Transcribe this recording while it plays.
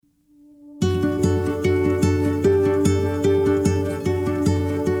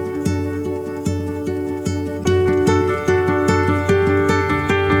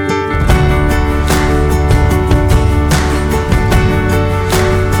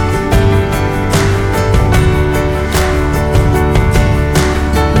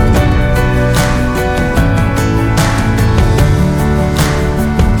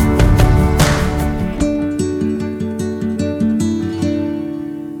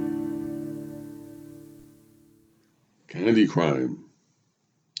Candy crime.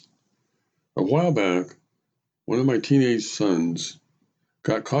 A while back, one of my teenage sons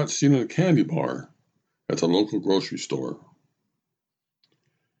got caught stealing a candy bar at the local grocery store.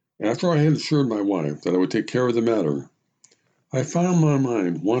 After I had assured my wife that I would take care of the matter, I found my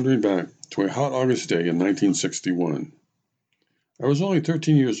mind wandering back to a hot August day in 1961. I was only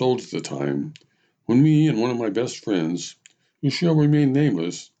 13 years old at the time when me and one of my best friends, who shall remain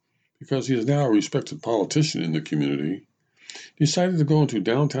nameless because he is now a respected politician in the community, decided to go into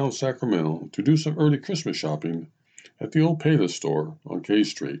downtown Sacramento to do some early Christmas shopping at the old Payless store on K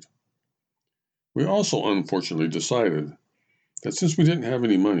Street. We also unfortunately decided that since we didn't have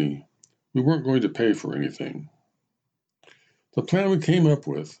any money, we weren't going to pay for anything. The plan we came up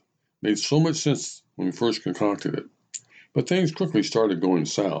with made so much sense when we first concocted it, but things quickly started going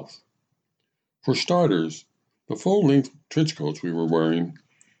south. For starters, the full-length trench coats we were wearing,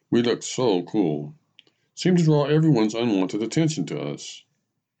 we looked so cool, seemed to draw everyone's unwanted attention to us.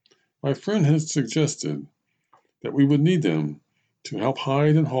 My friend had suggested that we would need them to help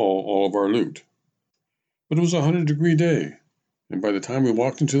hide and haul all of our loot. But it was a 100-degree day, and by the time we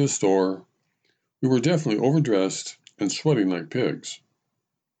walked into the store, we were definitely overdressed and sweating like pigs.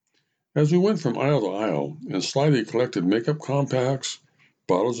 As we went from aisle to aisle and slyly collected makeup compacts,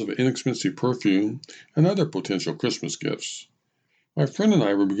 bottles of inexpensive perfume, and other potential Christmas gifts, my friend and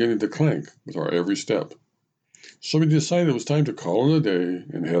I were beginning to clank with our every step. So we decided it was time to call it a day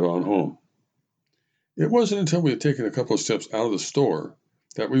and head on home. It wasn't until we had taken a couple of steps out of the store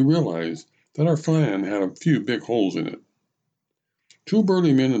that we realized that our plan had a few big holes in it. Two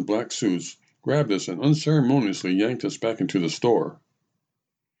burly men in black suits grabbed us and unceremoniously yanked us back into the store.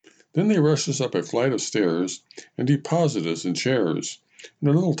 Then they rushed us up a flight of stairs and deposited us in chairs in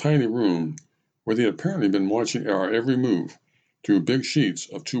a little tiny room where they had apparently been watching our every move through big sheets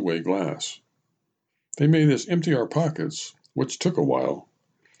of two-way glass. They made us empty our pockets, which took a while,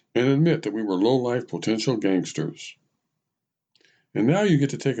 and admit that we were low-life potential gangsters. "And now you get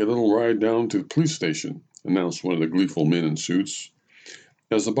to take a little ride down to the police station," announced one of the gleeful men in suits,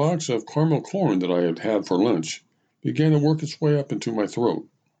 as the box of caramel corn that I had had for lunch began to work its way up into my throat.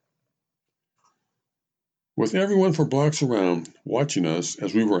 With everyone for blocks around watching us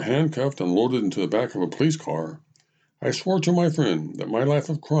as we were handcuffed and loaded into the back of a police car, I swore to my friend that my life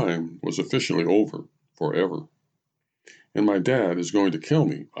of crime was officially over, forever. "And my dad is going to kill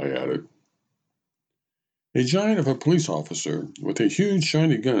me," I added. A giant of a police officer, with a huge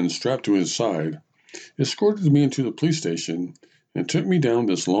shiny gun strapped to his side, escorted me into the police station and took me down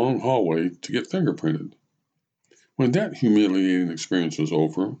this long hallway to get fingerprinted. When that humiliating experience was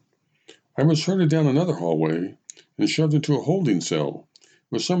over, I was herded down another hallway and shoved into a holding cell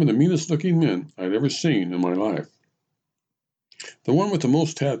with some of the meanest-looking men I'd ever seen in my life. The one with the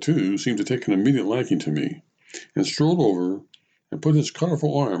most tattoos seemed to take an immediate liking to me and strolled over and put his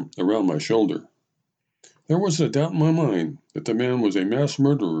colorful arm around my shoulder. There wasn't a doubt in my mind that the man was a mass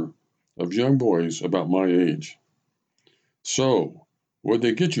murderer of young boys about my age. "So, what'd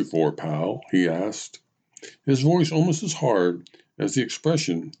they get you for, pal?" he asked, his voice almost as hard as the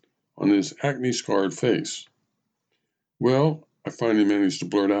expression on his acne-scarred face. "Well," I finally managed to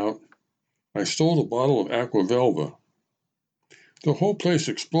blurt out, "I stole a bottle of Aqua Velva." The whole place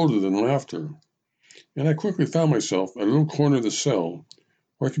exploded in laughter, and I quickly found myself at a little corner of the cell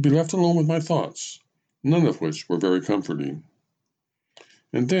where I could be left alone with my thoughts, none of which were very comforting.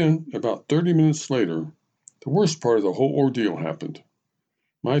 And then, about 30 minutes later, the worst part of the whole ordeal happened.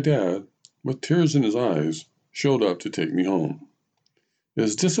 My dad, with tears in his eyes, showed up to take me home.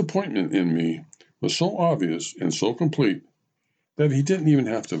 His disappointment in me was so obvious and so complete that he didn't even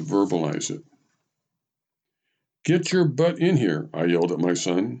have to verbalize it. "Get your butt in here," I yelled at my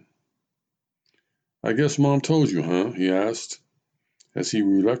son. "I guess Mom told you, huh?" he asked, as he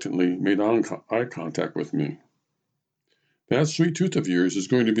reluctantly made eye contact with me. "That sweet tooth of yours is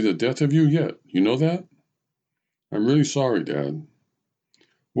going to be the death of you yet, you know that?" "I'm really sorry, Dad."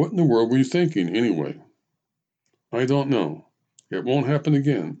 "What in the world were you thinking, anyway?" "I don't know. It won't happen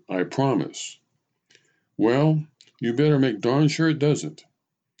again, I promise." "Well, you better make darn sure it doesn't.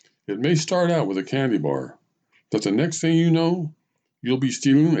 It may start out with a candy bar, but the next thing you know, you'll be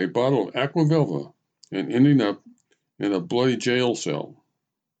stealing a bottle of Aqua Velva and ending up in a bloody jail cell."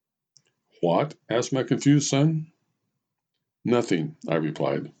 "What?" asked my confused son. "Nothing," I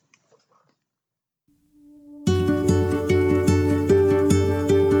replied.